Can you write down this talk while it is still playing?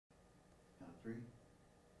3,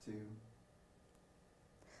 2.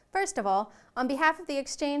 First of all, on behalf of the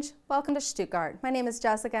Exchange, welcome to Stuttgart. My name is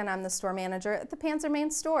Jessica and I'm the store manager at the Panzer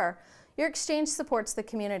main store. Your Exchange supports the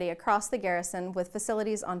community across the garrison with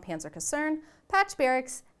facilities on Panzer Kaserne, Patch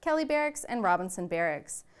Barracks, Kelly Barracks, and Robinson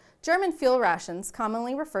Barracks. German fuel rations,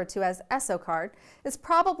 commonly referred to as ESO card, is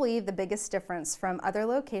probably the biggest difference from other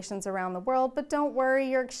locations around the world, but don't worry,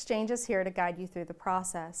 your Exchange is here to guide you through the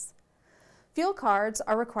process. Fuel cards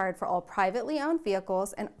are required for all privately owned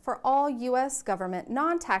vehicles and for all U.S. government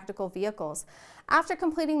non-tactical vehicles. After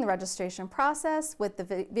completing the registration process with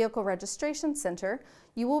the Vehicle Registration Center,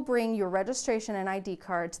 you will bring your registration and ID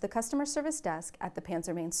card to the customer service desk at the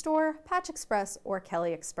Panzer main store, Patch Express, or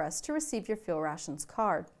Kelly Express to receive your fuel rations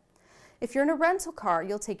card. If you're in a rental car,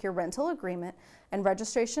 you'll take your rental agreement and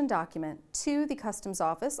registration document to the customs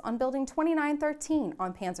office on Building 2913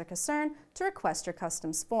 on Panzer Kaserne to request your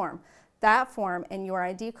customs form. That form and your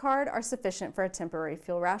ID card are sufficient for a temporary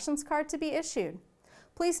fuel rations card to be issued.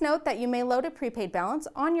 Please note that you may load a prepaid balance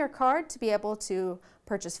on your card to be able to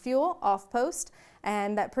purchase fuel off-post,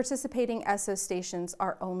 and that participating ESO stations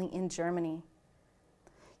are only in Germany.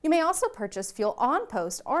 You may also purchase fuel on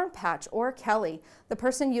post or in Patch or Kelly. The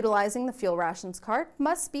person utilizing the fuel rations card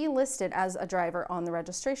must be listed as a driver on the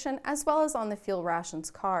registration as well as on the fuel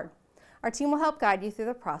rations card. Our team will help guide you through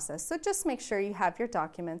the process, so just make sure you have your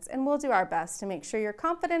documents and we'll do our best to make sure you're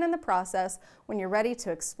confident in the process when you're ready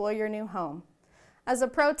to explore your new home. As a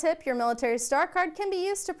pro tip, your Military Star Card can be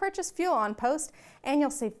used to purchase fuel on post and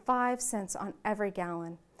you'll save 5 cents on every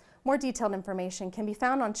gallon. More detailed information can be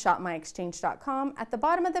found on shopmyexchange.com at the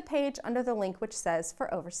bottom of the page under the link which says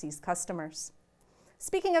for overseas customers.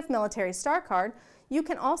 Speaking of Military Star Card, you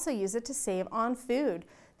can also use it to save on food.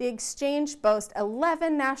 The Exchange boasts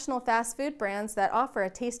 11 national fast food brands that offer a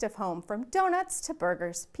taste of home, from donuts to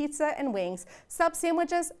burgers, pizza and wings, sub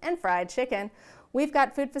sandwiches, and fried chicken. We've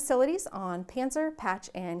got food facilities on Panzer, Patch,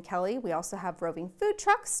 and Kelly. We also have roving food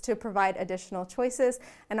trucks to provide additional choices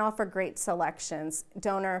and offer great selections.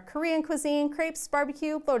 Doner, Korean cuisine, crepes,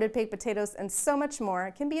 barbecue, loaded baked potatoes, and so much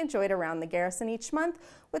more can be enjoyed around the garrison each month,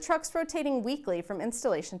 with trucks rotating weekly from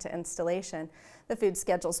installation to installation. The food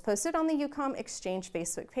schedule is posted on the UCOM Exchange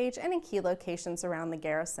Facebook page and in key locations around the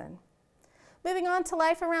garrison. Moving on to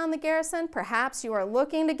life around the garrison, perhaps you are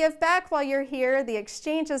looking to give back while you're here. The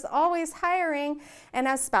Exchange is always hiring, and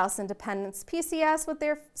as spouse and dependents PCS with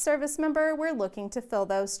their service member, we're looking to fill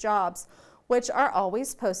those jobs, which are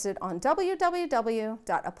always posted on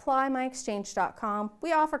www.applymyexchange.com.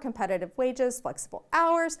 We offer competitive wages, flexible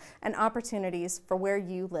hours, and opportunities for where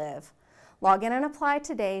you live. Log in and apply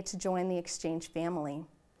today to join the Exchange family.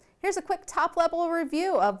 Here's a quick top-level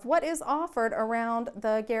review of what is offered around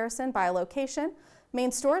the garrison by location.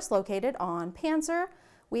 Main store is located on Panzer.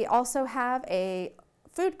 We also have a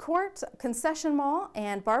food court, concession mall,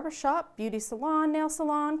 and barber shop, beauty salon, nail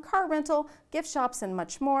salon, car rental, gift shops, and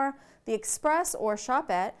much more. The Express or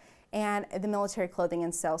Shopette and the military clothing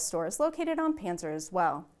and sales store is located on Panzer as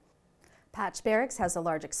well. Patch Barracks has a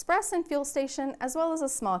large express and fuel station, as well as a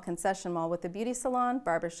small concession mall with a beauty salon,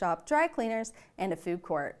 barber shop, dry cleaners, and a food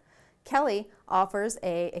court. Kelly offers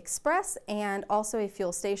a express and also a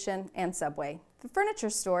fuel station and subway. The furniture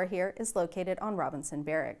store here is located on Robinson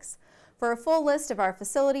Barracks. For a full list of our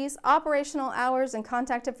facilities, operational hours, and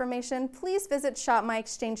contact information, please visit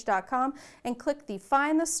shopmyexchange.com and click the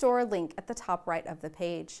Find the Store link at the top right of the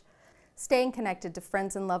page. Staying connected to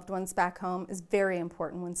friends and loved ones back home is very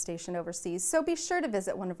important when stationed overseas, so be sure to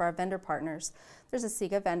visit one of our vendor partners. There's a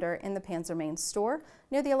Sega vendor in the Panzer main store,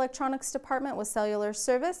 near the electronics department with cellular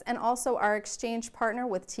service, and also our Exchange partner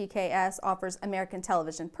with TKS offers American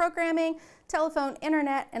television programming, telephone,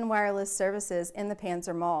 internet, and wireless services in the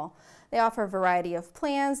Panzer Mall. They offer a variety of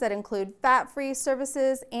plans that include VAT-free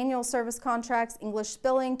services, annual service contracts, English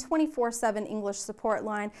billing, 24/7 English support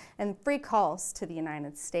line, and free calls to the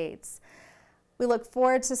United States. We look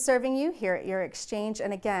forward to serving you here at your Exchange,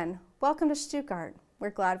 and again, welcome to Stuttgart. We're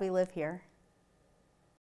glad we live here.